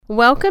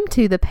Welcome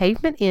to the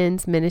Pavement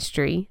Ends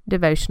Ministry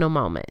devotional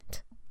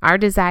moment. Our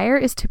desire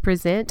is to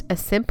present a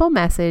simple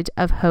message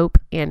of hope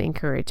and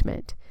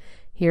encouragement.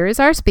 Here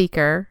is our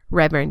speaker,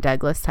 Reverend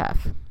Douglas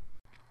Huff.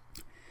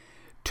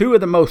 Two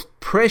of the most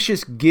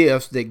precious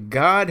gifts that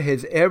God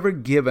has ever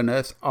given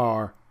us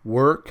are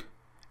work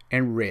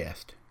and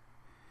rest.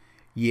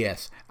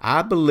 Yes,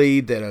 I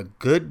believe that a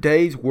good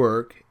day's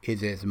work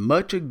is as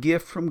much a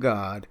gift from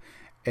God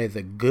as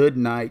a good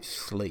night's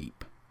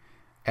sleep.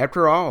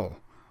 After all,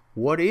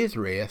 what is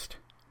rest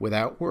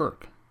without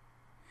work?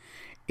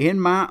 In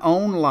my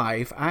own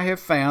life, I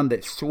have found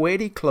that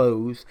sweaty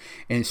clothes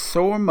and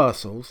sore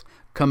muscles,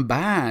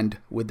 combined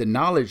with the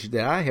knowledge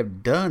that I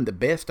have done the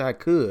best I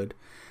could,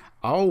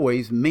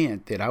 always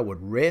meant that I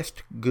would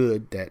rest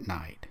good that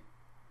night.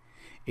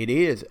 It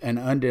is an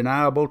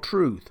undeniable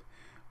truth.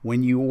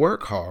 When you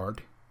work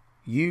hard,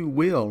 you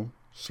will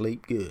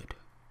sleep good.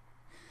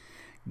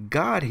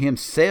 God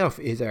Himself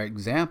is our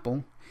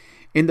example.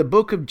 In the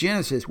book of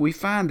Genesis, we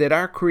find that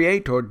our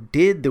Creator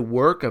did the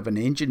work of an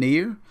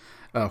engineer,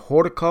 a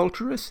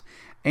horticulturist,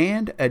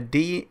 and a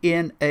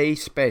DNA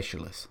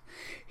specialist.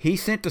 He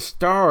sent the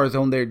stars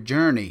on their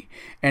journey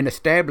and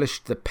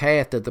established the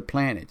path of the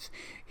planets.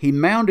 He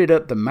mounted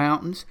up the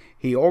mountains,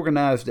 He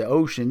organized the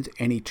oceans,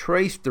 and He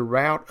traced the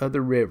route of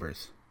the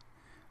rivers.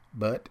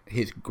 But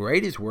His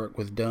greatest work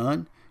was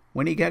done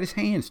when He got His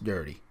hands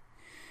dirty.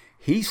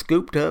 He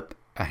scooped up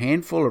a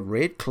handful of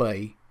red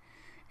clay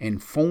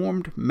and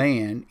formed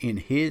man in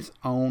His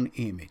own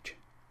image.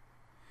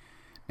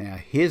 Now,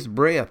 His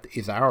breath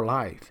is our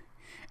life,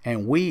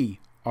 and we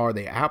are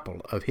the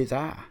apple of His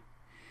eye.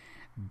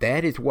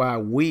 That is why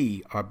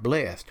we are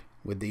blessed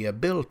with the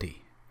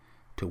ability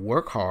to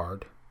work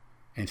hard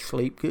and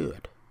sleep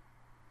good.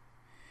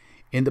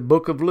 In the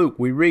book of Luke,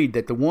 we read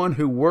that the one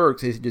who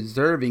works is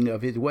deserving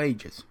of his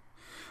wages.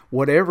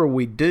 Whatever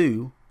we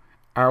do,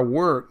 our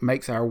work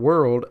makes our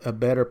world a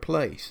better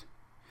place.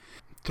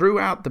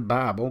 Throughout the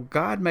Bible,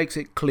 God makes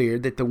it clear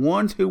that the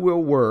ones who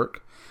will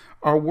work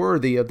are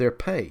worthy of their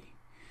pay.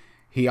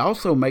 He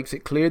also makes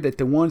it clear that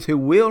the ones who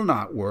will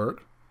not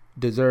work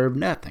deserve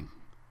nothing.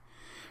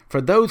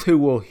 For those who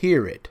will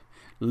hear it,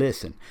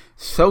 listen,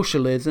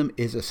 socialism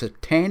is a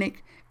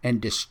satanic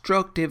and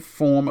destructive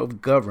form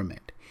of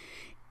government.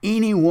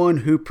 Anyone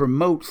who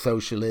promotes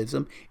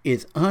socialism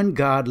is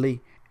ungodly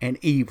and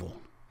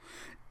evil.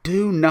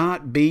 Do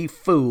not be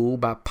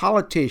fooled by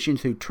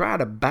politicians who try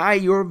to buy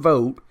your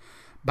vote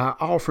by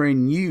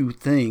offering you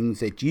things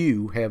that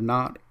you have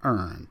not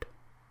earned.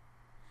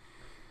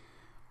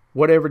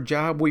 Whatever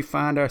job we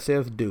find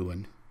ourselves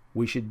doing,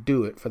 we should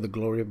do it for the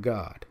glory of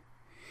God.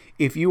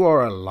 If you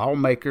are a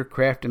lawmaker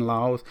crafting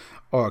laws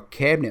or a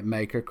cabinet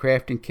maker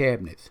crafting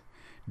cabinets,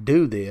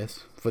 do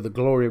this for the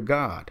glory of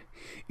God.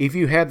 If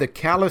you have the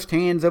calloused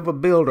hands of a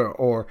builder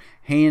or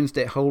hands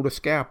that hold a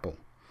scalpel,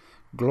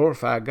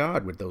 glorify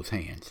God with those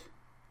hands.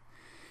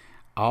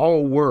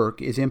 All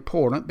work is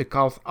important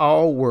because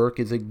all work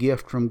is a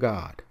gift from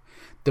God.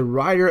 The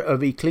writer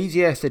of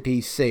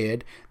Ecclesiastes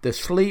said, "The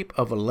sleep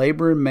of a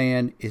laboring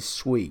man is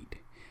sweet,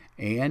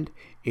 and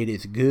it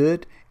is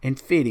good and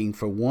fitting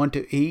for one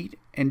to eat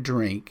and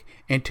drink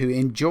and to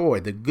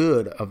enjoy the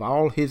good of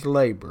all his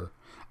labor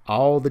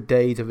all the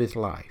days of his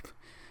life,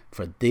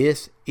 for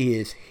this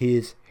is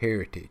his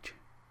heritage."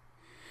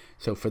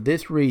 So for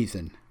this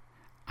reason,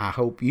 I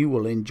hope you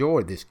will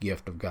enjoy this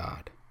gift of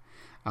God.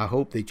 I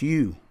hope that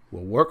you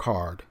will work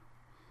hard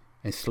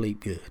and sleep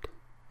good.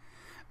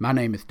 My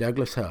name is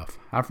Douglas Huff.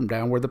 I'm from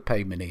down where the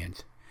pavement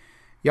ends.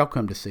 Y'all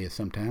come to see us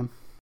sometime.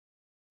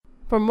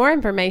 For more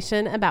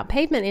information about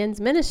Pavement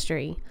Ends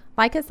Ministry,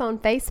 like us on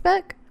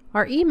Facebook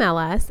or email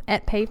us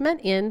at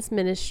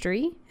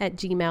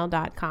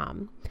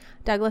pavementendsministry@gmail.com.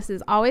 Douglas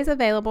is always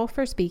available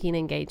for speaking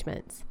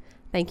engagements.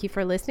 Thank you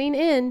for listening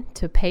in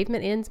to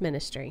Pavement Ends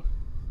Ministry.